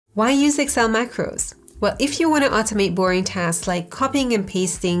Why use Excel macros? Well, if you want to automate boring tasks like copying and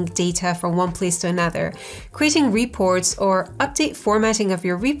pasting data from one place to another, creating reports, or update formatting of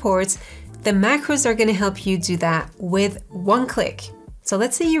your reports, the macros are going to help you do that with one click. So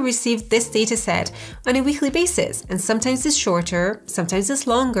let's say you receive this data set on a weekly basis, and sometimes it's shorter, sometimes it's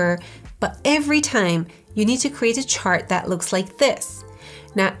longer, but every time you need to create a chart that looks like this.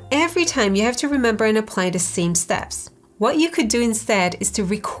 Now, every time you have to remember and apply the same steps. What you could do instead is to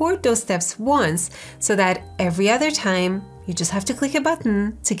record those steps once so that every other time you just have to click a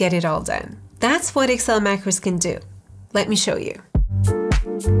button to get it all done. That's what Excel macros can do. Let me show you.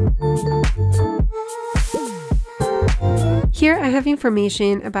 Here I have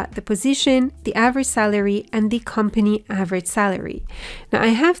information about the position, the average salary, and the company average salary. Now I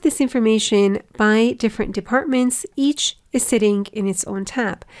have this information by different departments. Each is sitting in its own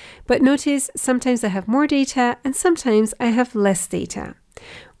tab. But notice sometimes I have more data and sometimes I have less data.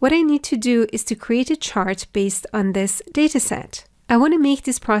 What I need to do is to create a chart based on this data set. I want to make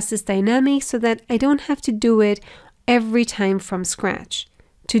this process dynamic so that I don't have to do it every time from scratch.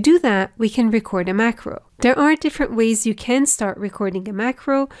 To do that, we can record a macro. There are different ways you can start recording a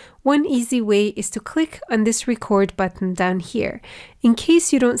macro. One easy way is to click on this record button down here. In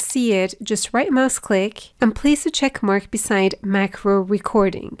case you don't see it, just right mouse click and place a check mark beside macro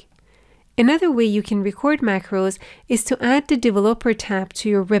recording. Another way you can record macros is to add the developer tab to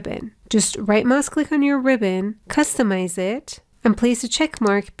your ribbon. Just right mouse click on your ribbon, customize it, and place a check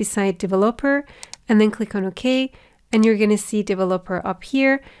mark beside developer, and then click on OK. And you're going to see developer up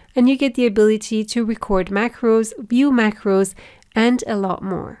here, and you get the ability to record macros, view macros, and a lot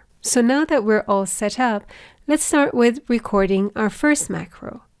more. So now that we're all set up, let's start with recording our first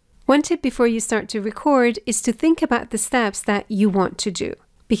macro. One tip before you start to record is to think about the steps that you want to do.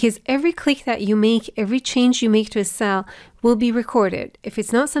 Because every click that you make, every change you make to a cell will be recorded. If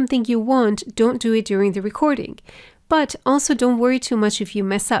it's not something you want, don't do it during the recording. But also don't worry too much if you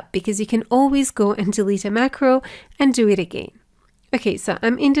mess up, because you can always go and delete a macro and do it again. Okay, so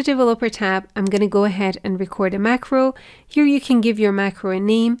I'm in the developer tab. I'm going to go ahead and record a macro. Here you can give your macro a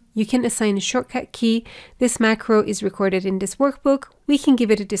name. You can assign a shortcut key. This macro is recorded in this workbook. We can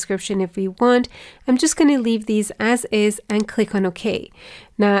give it a description if we want. I'm just going to leave these as is and click on OK.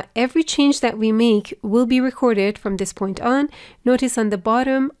 Now, every change that we make will be recorded from this point on. Notice on the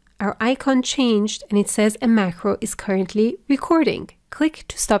bottom, our icon changed and it says a macro is currently recording. Click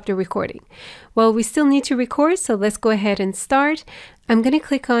to stop the recording. Well, we still need to record, so let's go ahead and start. I'm going to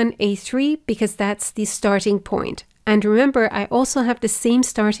click on A3 because that's the starting point. And remember, I also have the same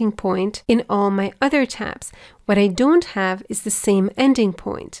starting point in all my other tabs. What I don't have is the same ending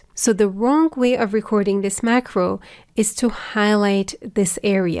point. So the wrong way of recording this macro is to highlight this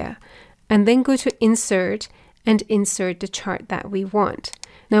area and then go to Insert and insert the chart that we want.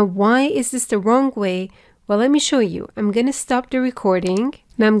 Now, why is this the wrong way? Well, let me show you. I'm going to stop the recording.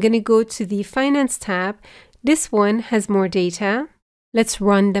 Now I'm going to go to the Finance tab. This one has more data. Let's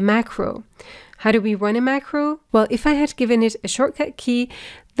run the macro. How do we run a macro? Well, if I had given it a shortcut key,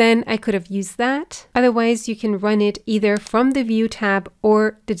 then I could have used that. Otherwise, you can run it either from the View tab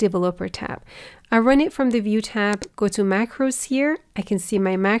or the Developer tab. I run it from the View tab, go to Macros here. I can see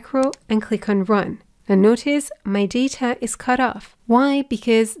my macro and click on Run. Now notice my data is cut off. Why?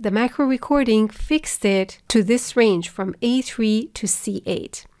 Because the macro recording fixed it to this range from A3 to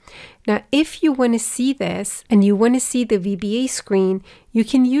C8. Now, if you want to see this and you want to see the VBA screen, you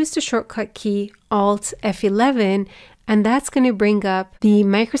can use the shortcut key Alt F11, and that's going to bring up the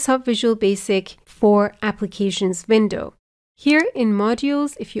Microsoft Visual Basic for Applications window. Here in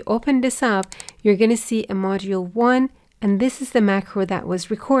Modules, if you open this up, you're going to see a Module 1, and this is the macro that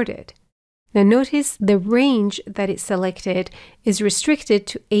was recorded. Now notice the range that it selected is restricted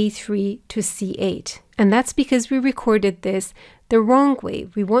to A3 to C8. And that's because we recorded this the wrong way.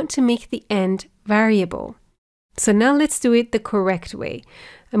 We want to make the end variable. So now let's do it the correct way.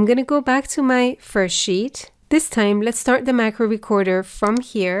 I'm going to go back to my first sheet. This time, let's start the macro recorder from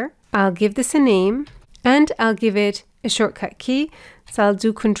here. I'll give this a name and I'll give it a shortcut key. So I'll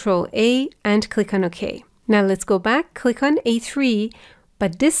do Control A and click on OK. Now let's go back, click on A3.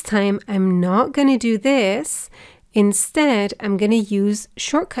 But this time, I'm not going to do this. Instead, I'm going to use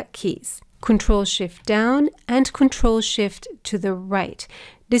shortcut keys. Control-Shift down and Control-Shift to the right.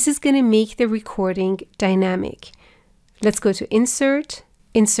 This is going to make the recording dynamic. Let's go to Insert,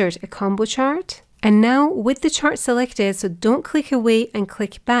 insert a combo chart. And now with the chart selected, so don't click away and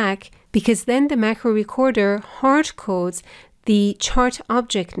click back, because then the macro recorder hard codes the chart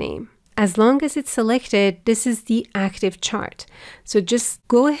object name as long as it's selected, this is the active chart. So just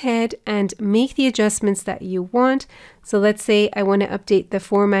go ahead and make the adjustments that you want. So let's say I want to update the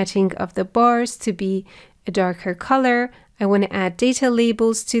formatting of the bars to be a darker color. I want to add data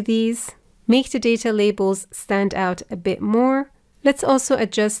labels to these. Make the data labels stand out a bit more. Let's also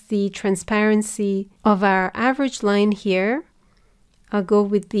adjust the transparency of our average line here. I'll go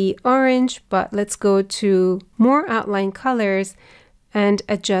with the orange, but let's go to more outline colors and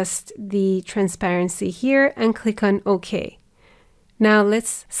adjust the transparency here and click on OK. Now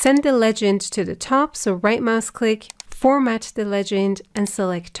let's send the legend to the top. So right mouse click, format the legend and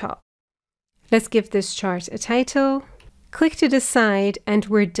select top. Let's give this chart a title. Click to the side and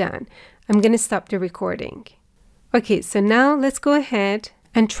we're done. I'm going to stop the recording. Okay, so now let's go ahead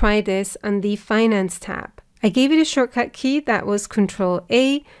and try this on the Finance tab. I gave it a shortcut key that was Control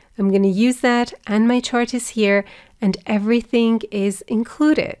A. I'm going to use that and my chart is here and everything is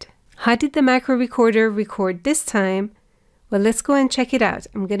included. How did the macro recorder record this time? Well, let's go and check it out.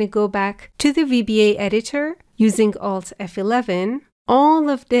 I'm going to go back to the VBA editor using Alt F11. All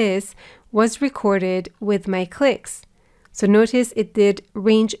of this was recorded with my clicks. So notice it did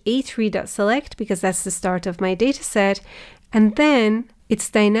range A3.select because that's the start of my data set. And then it's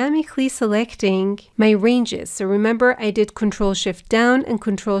dynamically selecting my ranges. So remember I did Control Shift down and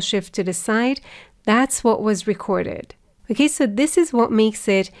Control Shift to the side. That's what was recorded. Okay, so this is what makes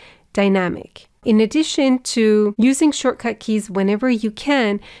it dynamic. In addition to using shortcut keys whenever you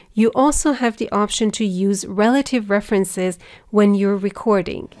can, you also have the option to use relative references when you're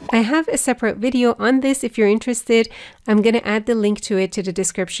recording. I have a separate video on this if you're interested. I'm going to add the link to it to the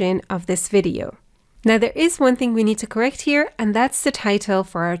description of this video. Now there is one thing we need to correct here, and that's the title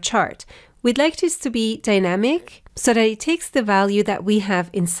for our chart. We'd like this to be dynamic so that it takes the value that we have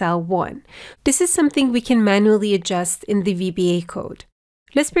in cell 1. This is something we can manually adjust in the VBA code.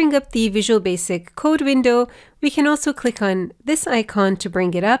 Let's bring up the Visual Basic code window. We can also click on this icon to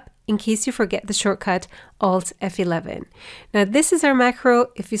bring it up in case you forget the shortcut Alt F11. Now this is our macro.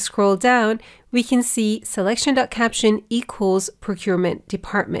 If we scroll down, we can see selection.caption equals procurement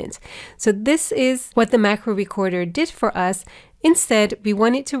department. So this is what the macro recorder did for us. Instead, we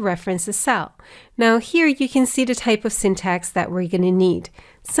want it to reference a cell. Now here you can see the type of syntax that we're going to need.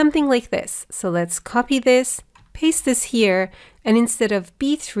 Something like this. So let's copy this, paste this here, and instead of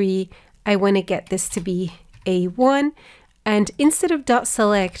B3, I want to get this to be A1. And instead of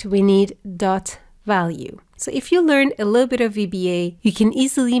 .select, we need .value. So if you learn a little bit of VBA, you can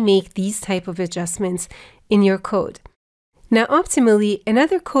easily make these type of adjustments in your code. Now, optimally,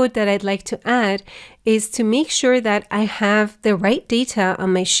 another code that I'd like to add is to make sure that I have the right data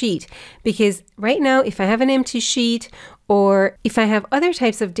on my sheet. Because right now, if I have an empty sheet or if I have other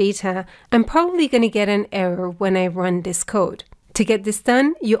types of data, I'm probably going to get an error when I run this code. To get this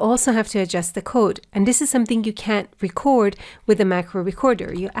done, you also have to adjust the code. And this is something you can't record with a macro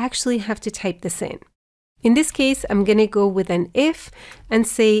recorder. You actually have to type this in. In this case, I'm going to go with an if and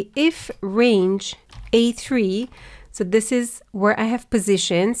say if range A3. So this is where I have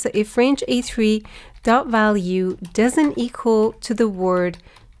position. So if range A3 dot value doesn't equal to the word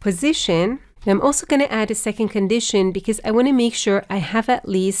position, I'm also going to add a second condition because I want to make sure I have at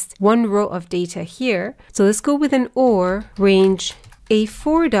least one row of data here. So let's go with an or range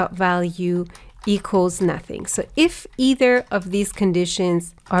A4 dot value equals nothing. So if either of these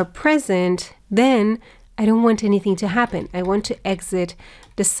conditions are present, then I don't want anything to happen. I want to exit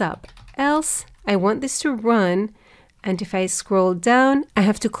the sub. Else, I want this to run. And if I scroll down, I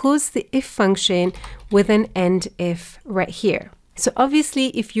have to close the if function with an end if right here. So obviously,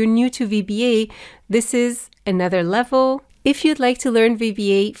 if you're new to VBA, this is another level. If you'd like to learn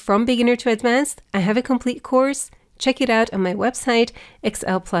VBA from beginner to advanced, I have a complete course. Check it out on my website,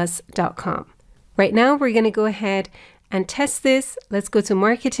 excelplus.com. Right now, we're going to go ahead and test this. Let's go to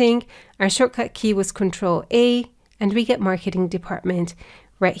marketing. Our shortcut key was Control A, and we get marketing department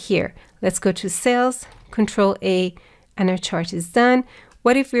right here. Let's go to sales, Control A, and our chart is done.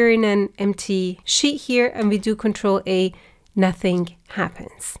 What if we're in an empty sheet here and we do Control A? Nothing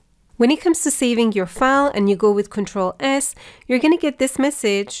happens. When it comes to saving your file and you go with Control S, you're going to get this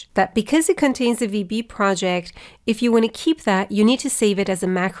message that because it contains a VB project, if you want to keep that, you need to save it as a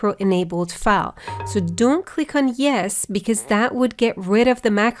macro enabled file. So don't click on yes, because that would get rid of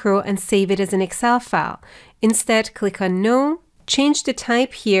the macro and save it as an Excel file. Instead, click on no, change the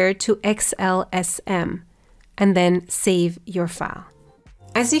type here to XLSM, and then save your file.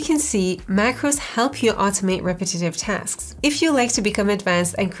 As you can see, macros help you automate repetitive tasks. If you like to become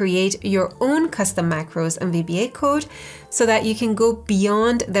advanced and create your own custom macros and VBA code so that you can go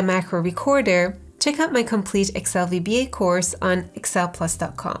beyond the macro recorder, check out my complete Excel VBA course on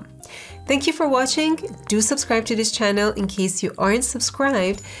excelplus.com. Thank you for watching. Do subscribe to this channel in case you aren't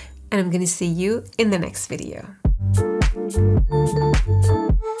subscribed, and I'm going to see you in the next video.